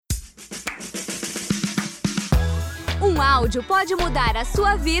áudio pode mudar a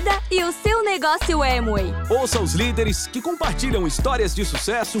sua vida e o seu negócio Amway. Ouça os líderes que compartilham histórias de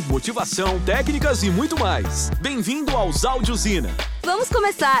sucesso, motivação, técnicas e muito mais. Bem-vindo aos Áudios Zina. Vamos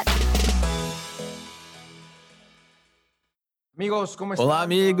começar! Olá,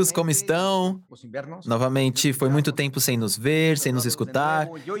 amigos, como estão? Novamente, foi muito tempo sem nos ver, sem nos escutar,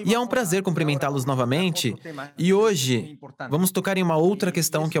 e é um prazer cumprimentá-los novamente. E hoje, vamos tocar em uma outra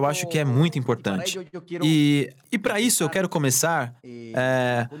questão que eu acho que é muito importante. E para isso, eu quero começar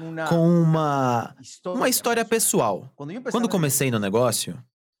com uma história pessoal. Quando comecei no negócio,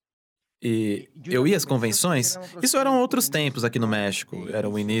 e eu ia às convenções, isso eram outros tempos aqui no México, era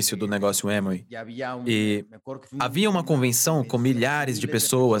o início do negócio Amway. E havia uma convenção com milhares de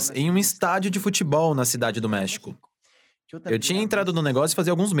pessoas em um estádio de futebol na cidade do México. Eu tinha entrado no negócio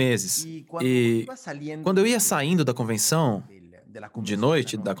fazia alguns meses. E quando eu ia saindo da convenção, de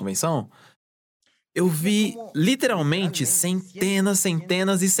noite da convenção, eu vi literalmente centenas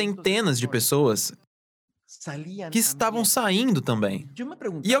e centenas de pessoas que estavam saindo também.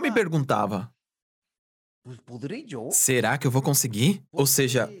 E eu me perguntava, será que eu vou conseguir? Ou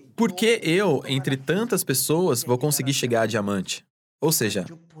seja, por que eu, entre tantas pessoas, vou conseguir chegar a diamante? Ou seja,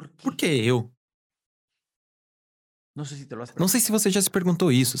 por que eu? Não sei se você já se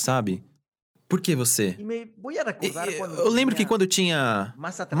perguntou isso, sabe? Por que você? Eu lembro que quando eu tinha...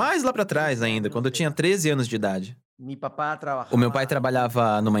 mais lá pra trás ainda, quando eu tinha 13 anos de idade. O meu pai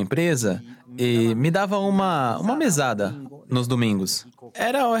trabalhava numa empresa e me dava uma mesada nos domingos.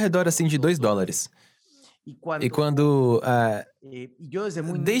 Era ao redor assim de $2. E quando...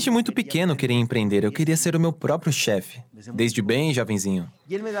 desde muito pequeno eu queria empreender, eu queria ser o meu próprio chefe, desde bem jovenzinho.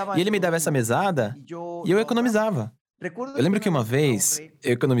 E ele me dava essa mesada e eu economizava. Eu lembro que uma vez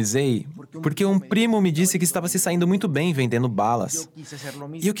eu economizei porque um primo me disse que estava se saindo muito bem vendendo balas.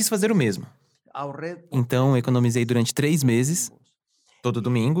 E eu quis fazer o mesmo. Então, eu economizei durante 3 meses, todo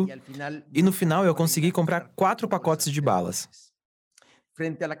domingo, e no final eu consegui comprar 4 pacotes de balas.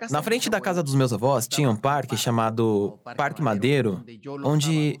 Na frente da casa dos meus avós tinha um parque chamado Parque Madeiro,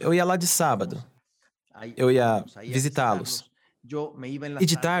 onde eu ia lá de sábado. Eu ia visitá-los. E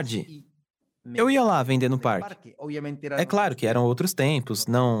de tarde, eu ia lá vender no parque. É claro que eram outros tempos,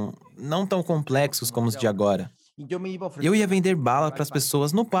 não tão complexos como os de agora. Eu ia vender bala para as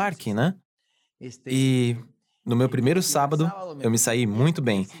pessoas no parque, né? E no meu primeiro sábado, eu me saí muito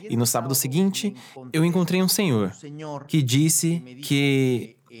bem. E no sábado seguinte, eu encontrei um senhor que disse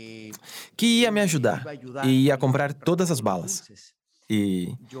que ia me ajudar e ia comprar todas as balas.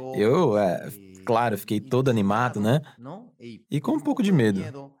 E eu, claro, fiquei todo animado, né? E com um pouco de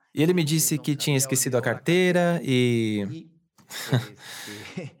medo. E ele me disse que tinha esquecido a carteira e...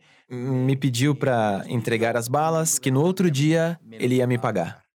 me pediu para entregar as balas, que no outro dia ele ia me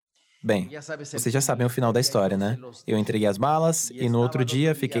pagar. Bem, vocês já sabem o final da história, né? Eu entreguei as balas e no outro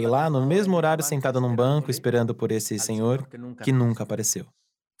dia fiquei lá no mesmo horário sentado num banco esperando por esse senhor que nunca apareceu.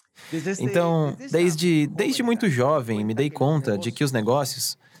 Então, desde muito jovem, me dei conta de que os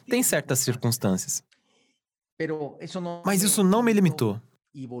negócios têm certas circunstâncias. Mas isso não me limitou.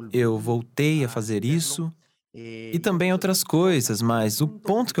 Eu voltei a fazer isso e também outras coisas, mas o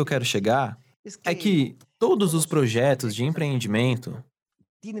ponto que eu quero chegar é que todos os projetos de empreendimento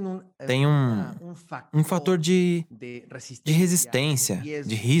tem um fator de resistência,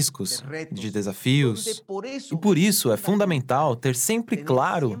 de riscos, de desafios. E por isso é fundamental ter sempre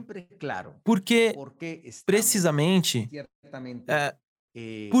claro porque, precisamente,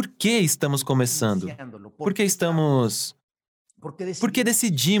 por que estamos começando? Por que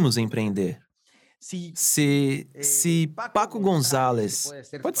decidimos empreender? Se Paco Gonzalez,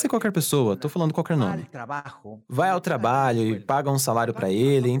 pode ser qualquer pessoa, estou falando qualquer nome, vai ao trabalho e paga um salário para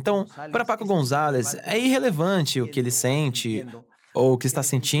ele, então, para Paco Gonzalez, é irrelevante o que ele sente ou o que está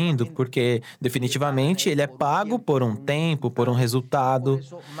sentindo, porque definitivamente ele é pago por um tempo, por um resultado.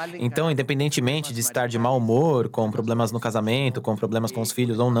 Então, independentemente de estar de mau humor, com problemas no casamento, com problemas com os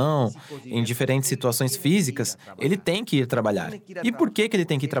filhos ou não, em diferentes situações físicas, ele tem que ir trabalhar. E por que ele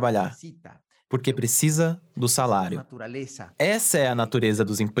tem que ir trabalhar? Porque precisa do salário. Essa é a natureza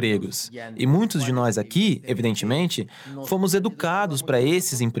dos empregos. E muitos de nós aqui, evidentemente, fomos educados para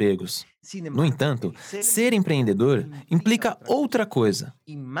esses empregos. No entanto, ser empreendedor implica outra coisa.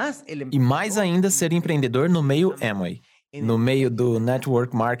 E mais ainda ser empreendedor no meio Amway. No meio do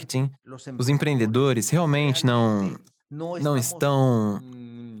network marketing, os empreendedores realmente não estão...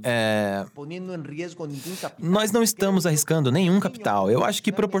 Nós não estamos arriscando nenhum capital. Eu acho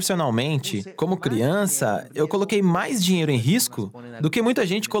que proporcionalmente, como criança, eu coloquei mais dinheiro em risco do que muita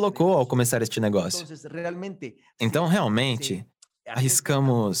gente colocou ao começar este negócio. Então, realmente,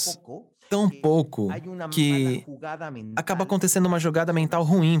 arriscamos tão pouco que acaba acontecendo uma jogada mental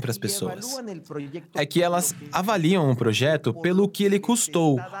ruim para as pessoas. É que elas avaliam um projeto pelo que ele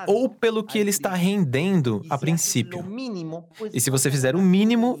custou ou pelo que ele está rendendo a princípio. E se você fizer o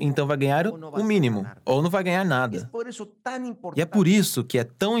mínimo, então vai ganhar o mínimo, ou não vai ganhar nada. E é por isso que é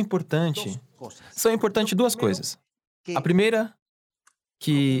tão importante. São importantes duas coisas. A primeira,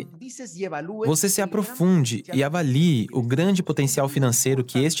 que você se aprofunde e avalie o grande potencial financeiro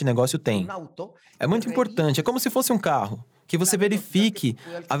que este negócio tem. É muito importante, é como se fosse um carro, que você verifique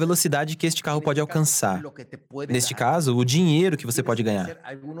a velocidade que este carro pode alcançar. Neste caso, o dinheiro que você pode ganhar.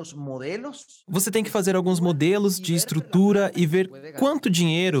 Você tem que fazer alguns modelos de estrutura e ver quanto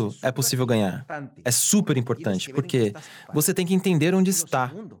dinheiro é possível ganhar. É super importante, porque você tem que entender onde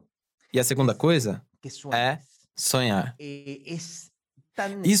está. E a segunda coisa é sonhar.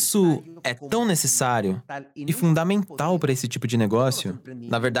 Isso é tão necessário e fundamental para esse tipo de negócio,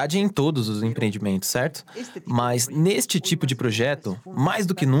 na verdade em todos os empreendimentos, certo? Mas neste tipo de projeto, mais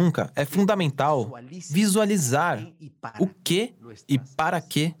do que nunca, é fundamental visualizar o que e para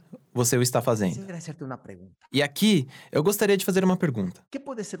que você o está fazendo. E aqui, eu gostaria de fazer uma pergunta.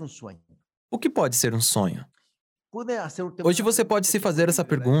 O que pode ser um sonho? Hoje você pode se fazer essa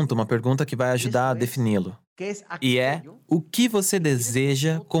pergunta, uma pergunta que vai ajudar a defini-lo. E é o que você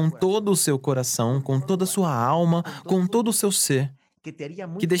deseja com todo o seu coração, com toda a sua alma, com todo o seu ser,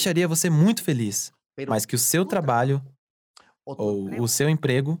 que deixaria você muito feliz, mas que o seu trabalho ou o seu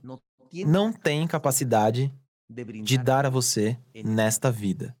emprego não tem capacidade de dar a você nesta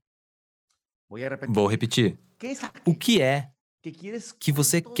vida. Vou repetir. O que é que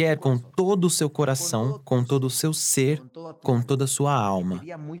você quer com todo o seu coração, com todo o seu ser, com toda a sua alma,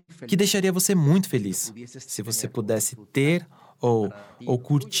 que deixaria você muito feliz, se você pudesse ter ou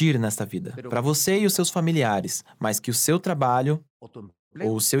curtir nesta vida, para você e os seus familiares, mas que o seu trabalho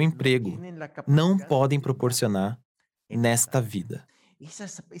ou o seu emprego não podem proporcionar nesta vida.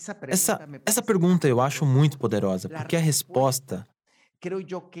 Essa pergunta eu acho muito poderosa, porque a resposta,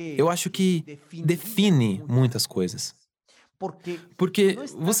 eu acho que define muitas coisas. Porque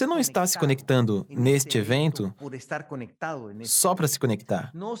você não está se conectando neste evento só para se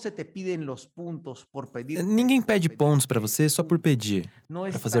conectar. Ninguém pede pontos para você só por pedir,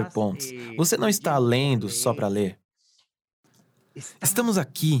 para fazer pontos. Você não está lendo só para ler. Estamos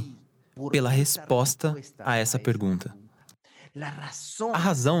aqui pela resposta a essa pergunta. A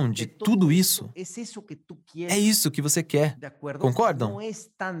razão de tudo isso é isso que você quer. Concordam?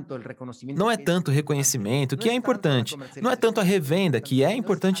 Não é tanto o reconhecimento, que é importante. Não é tanto a revenda, que é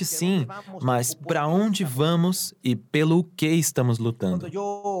importante sim. Mas para onde vamos e pelo que estamos lutando?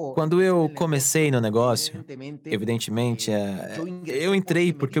 Quando eu comecei no negócio, evidentemente, eu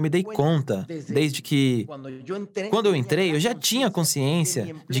entrei porque eu me dei conta, desde que... Quando eu entrei, eu já tinha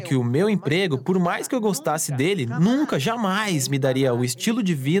consciência de que o meu emprego, por mais que eu gostasse dele, nunca, jamais me daria o estilo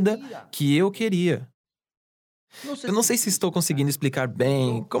de vida que eu queria. Eu não sei se estou conseguindo explicar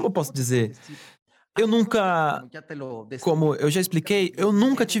bem, como eu posso dizer? Eu nunca, como eu já expliquei, eu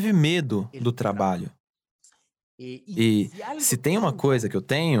nunca tive medo do trabalho. E se tem uma coisa que eu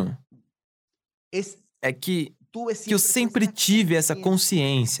tenho, é que eu sempre tive essa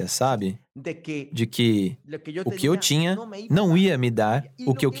consciência, sabe? De que o que eu tinha não ia me dar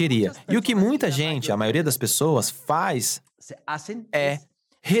o que eu queria. E o que muita gente, a maioria das pessoas, faz é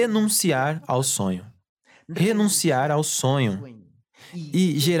renunciar ao sonho. Renunciar ao sonho.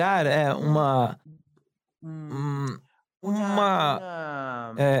 E gerar uma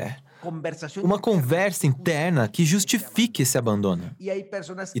conversa interna que justifique esse abandono.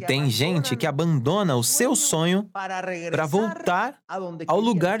 E tem gente que abandona o seu sonho para voltar ao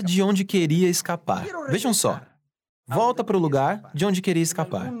lugar de onde queria escapar. Vejam só. Volta para o lugar de onde queria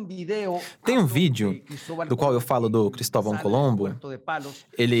escapar. Tem um vídeo do qual eu falo do Cristóvão Colombo.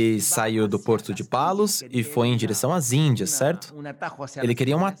 Ele saiu do Porto de Palos e foi em direção às Índias, certo? Ele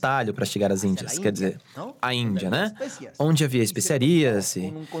queria um atalho para chegar às Índias, quer dizer, a Índia, né? Onde havia especiarias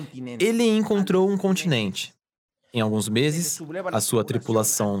e... Ele encontrou um continente. Em alguns meses, a sua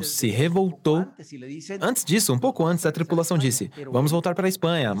tripulação se revoltou. Antes disso, um pouco antes, a tripulação disse, vamos voltar para a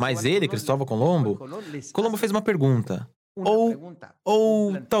Espanha. Mas ele, Cristóvão Colombo fez uma pergunta.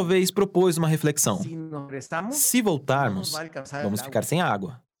 Ou talvez propôs uma reflexão. Se voltarmos, vamos ficar sem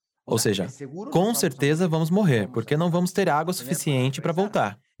água. Ou seja, com certeza vamos morrer, porque não vamos ter água suficiente para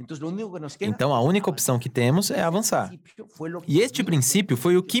voltar. Então, a única opção que temos é avançar. E este princípio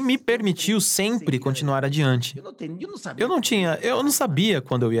foi o que me permitiu sempre continuar adiante. Eu não sabia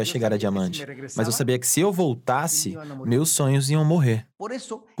quando eu ia chegar a diamante, mas eu sabia que se eu voltasse, meus sonhos iam morrer.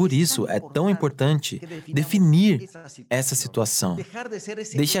 Por isso, é tão importante definir essa situação.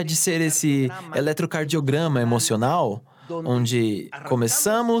 Deixar de ser esse eletrocardiograma emocional onde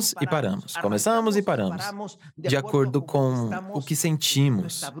começamos e paramos, de acordo com o que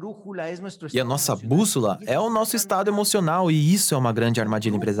sentimos. E a nossa bússola é o nosso estado emocional, e isso é uma grande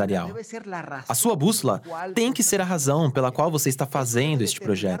armadilha empresarial. A sua bússola tem que ser a razão pela qual você está fazendo este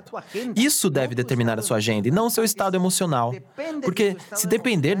projeto. Isso deve determinar a sua agenda e não o seu estado emocional. Porque se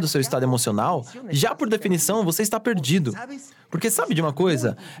depender do seu estado emocional, já por definição você está perdido. Porque sabe de uma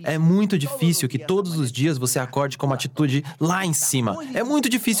coisa? É muito difícil que todos os dias você acorde com uma atitude lá em cima. É muito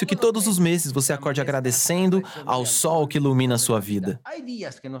difícil que todos os meses você acorde agradecendo ao sol que ilumina a sua vida.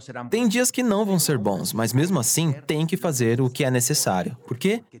 Tem dias que não vão ser bons, mas mesmo assim tem que fazer o que é necessário. Por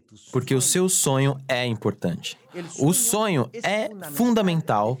quê? Porque o seu sonho é importante. O sonho é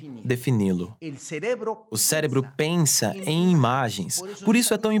fundamental defini-lo. O cérebro pensa em imagens. Por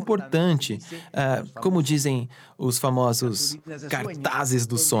isso é tão importante, como dizem os famosos cartazes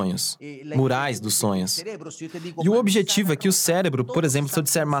dos sonhos, murais dos sonhos. E o objetivo é que o cérebro, por exemplo, se eu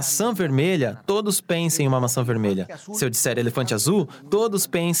disser maçã vermelha, todos pensem em uma maçã vermelha. Se eu disser elefante azul, todos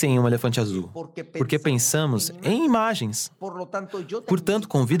pensem em um elefante azul. Porque pensamos em imagens. Portanto,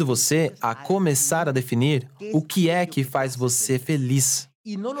 convido você a começar a definir o que é que faz você feliz.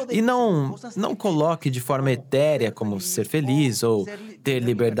 E não coloque de forma etérea como ser feliz ou ter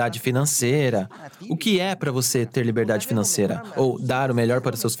liberdade financeira. O que é para você ter liberdade financeira? Ou dar o melhor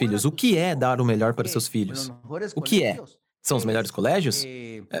para os seus filhos? O que é dar o melhor para os seus filhos? O que é? São os melhores colégios?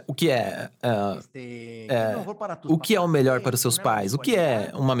 O que é? O que é o melhor para os seus pais? O que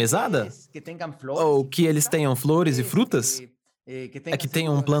é? Uma mesada? Ou que eles tenham flores e frutas? É que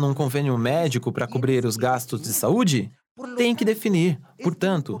tenham um convênio médico para cobrir os gastos de saúde? Tem que definir.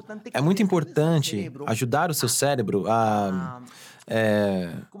 Portanto, é muito importante ajudar o seu cérebro a...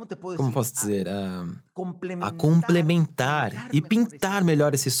 como posso dizer? A complementar e pintar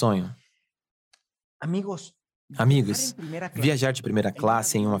melhor esse sonho. Amigos, viajar de primeira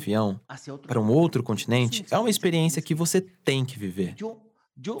classe em um avião para um outro continente é uma experiência que você tem que viver.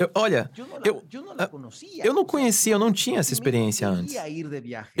 Eu não conhecia, eu não tinha essa experiência antes.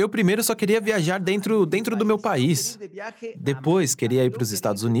 Eu primeiro só queria viajar dentro do meu país. Depois queria ir para os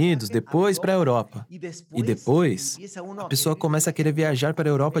Estados Unidos, depois para a Europa. E depois, a pessoa começa a querer viajar para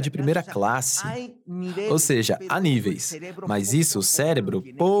a Europa de primeira classe. Ou seja, há níveis. Mas isso o cérebro,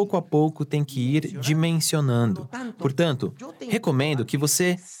 pouco a pouco, tem que ir dimensionando. Portanto, recomendo que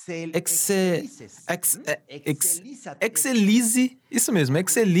você excelize, isso mesmo,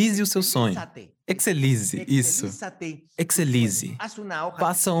 excelize o seu sonho. Excelize, isso. Excelize.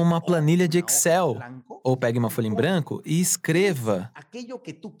 Faça uma planilha de Excel, ou pegue uma folha em branco e escreva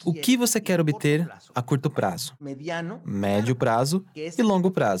o que você quer obter a curto prazo, médio prazo e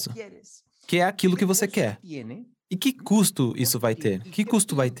longo prazo, que é aquilo que você quer. E que custo isso vai ter? Que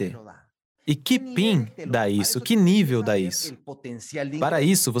custo vai ter? E que PIN dá isso? Que nível dá isso? Para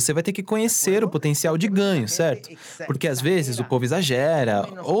isso, você vai ter que conhecer o potencial de ganho, certo? Porque às vezes o povo exagera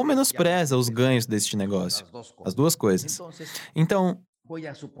ou menospreza os ganhos deste negócio. As duas coisas. Então,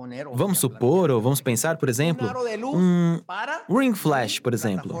 vamos supor ou vamos pensar, por exemplo, um Ring Flash, por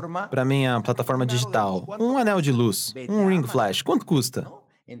exemplo, para minha plataforma digital. Um anel de luz, um Ring Flash. Quanto custa?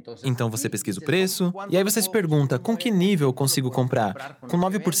 Então você pesquisa o preço, e aí você se pergunta, com que nível eu consigo comprar? Com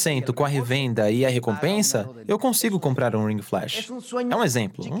 9%, com a revenda e a recompensa, eu consigo comprar um Ring Flash. É um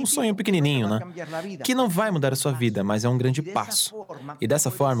exemplo, um sonho pequenininho, né? Que não vai mudar a sua vida, mas é um grande passo. E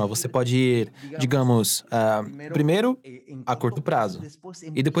dessa forma, você pode ir, digamos, primeiro, a curto prazo.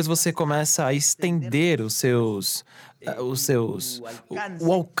 E depois você começa a estender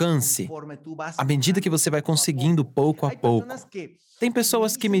o alcance, à medida que você vai conseguindo pouco a pouco. Tem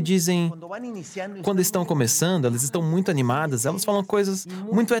pessoas que me dizem, quando estão começando, elas estão muito animadas, elas falam coisas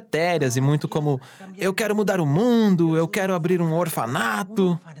muito etéreas e muito como, eu quero mudar o mundo, eu quero abrir um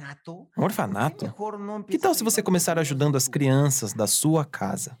orfanato. Um orfanato? Que tal se você começar ajudando as crianças da sua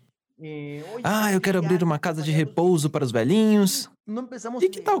casa? Eu quero abrir uma casa de repouso para os velhinhos. E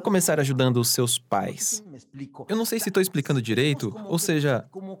que tal começar ajudando os seus pais? Eu não sei se estou explicando direito, ou seja,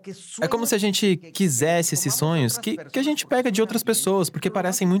 é como se a gente quisesse esses sonhos que a gente pega de outras pessoas, porque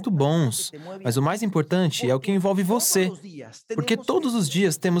parecem muito bons. Mas o mais importante é o que envolve você. Porque todos os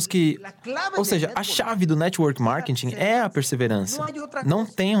dias temos que... Ou seja, a chave do network marketing é a perseverança. Não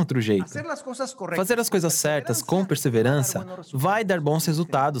tem outro jeito. Fazer as coisas certas com perseverança vai dar bons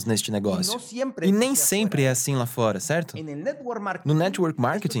resultados neste negócio. E nem sempre é assim lá fora, certo? No network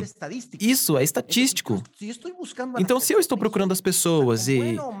marketing, isso é estatístico. Então, se eu estou procurando as pessoas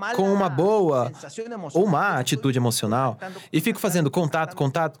e com uma boa ou má atitude emocional, e fico fazendo contato,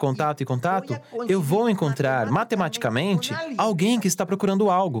 eu vou encontrar matematicamente alguém que está procurando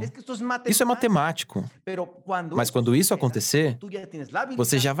algo. Isso é matemático. Mas quando isso acontecer,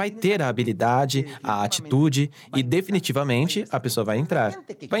 você já vai ter a habilidade, a atitude e definitivamente a pessoa vai entrar.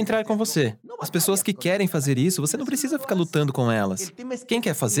 Vai entrar com você. As pessoas que querem fazer isso, você não precisa ficar lutando com elas. Quem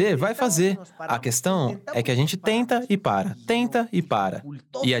quer fazer, vai fazer. A questão é que a gente tenta e para.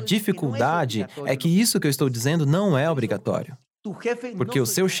 E a dificuldade é que isso que eu estou dizendo não é obrigatório. Porque o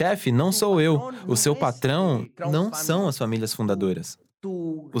seu chefe não sou eu, o seu patrão não são as famílias fundadoras.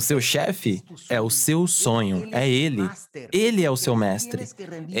 O seu chefe é o seu sonho, é ele. Ele é o seu mestre.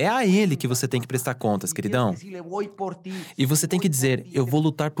 É a ele que você tem que prestar contas, queridão. E você tem que dizer, eu vou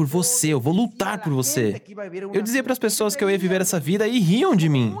lutar por você, eu vou lutar por você. Eu dizia para as pessoas que eu ia viver essa vida e riam de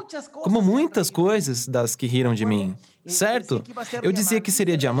mim. Como muitas coisas das que riram de mim. Certo? Eu dizia que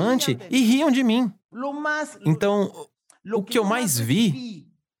seria diamante e riam de mim. Então, o que eu mais vi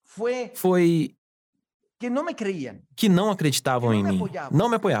foi que não acreditavam em mim, não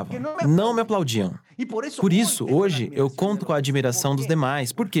me apoiavam, não me aplaudiam. Por isso, hoje, eu conto com a admiração dos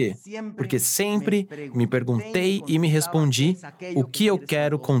demais. Por quê? Porque sempre me perguntei e me respondi o que eu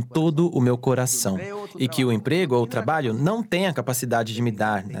quero com todo o meu coração. E que o emprego ou o trabalho não tem a capacidade de me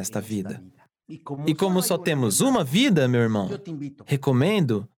dar nesta vida. E como só temos uma vida, meu irmão,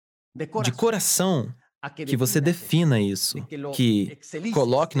 recomendo de coração que você defina isso, que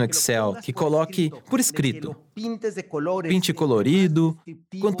coloque no Excel, que coloque por escrito. Pinte colorido.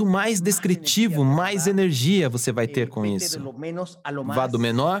 Quanto mais descritivo, mais energia você vai ter com isso. Vá do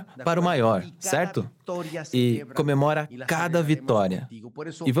menor para o maior, certo? E comemora cada vitória.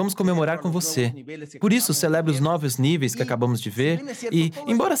 E vamos comemorar com você. Por isso, celebre os novos níveis que acabamos de ver. E,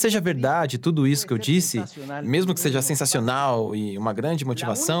 embora seja verdade tudo isso que eu disse, mesmo que seja sensacional e uma grande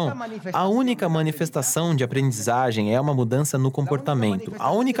motivação, a única manifestação de aprendizagem é uma mudança no comportamento.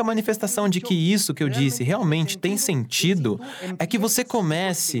 A única manifestação de que isso que eu disse realmente tem sentido é que você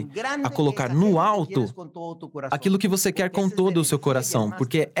comece a colocar no alto aquilo que você quer com todo o seu coração,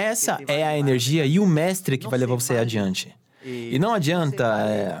 porque essa é a energia e o mestre que vai levar você adiante. E não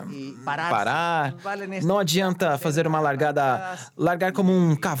adianta parar, não adianta fazer uma largar como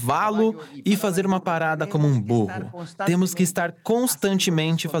um cavalo e fazer uma parada como um burro. Temos que estar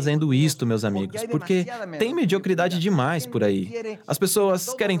constantemente fazendo isto, meus amigos, porque tem mediocridade demais por aí. As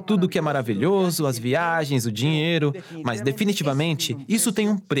pessoas querem tudo que é maravilhoso, as viagens, o dinheiro, mas definitivamente isso tem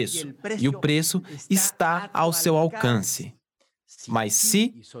um preço, e o preço está ao seu alcance. Mas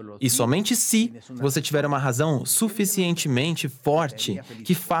se, e somente se, você tiver uma razão suficientemente forte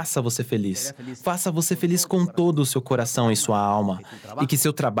que faça você feliz. Faça você feliz com todo o seu coração e sua alma. E que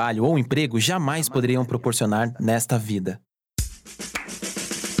seu trabalho ou emprego jamais poderiam proporcionar nesta vida.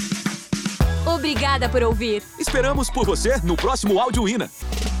 Obrigada por ouvir. Esperamos por você no próximo Áudio Ina.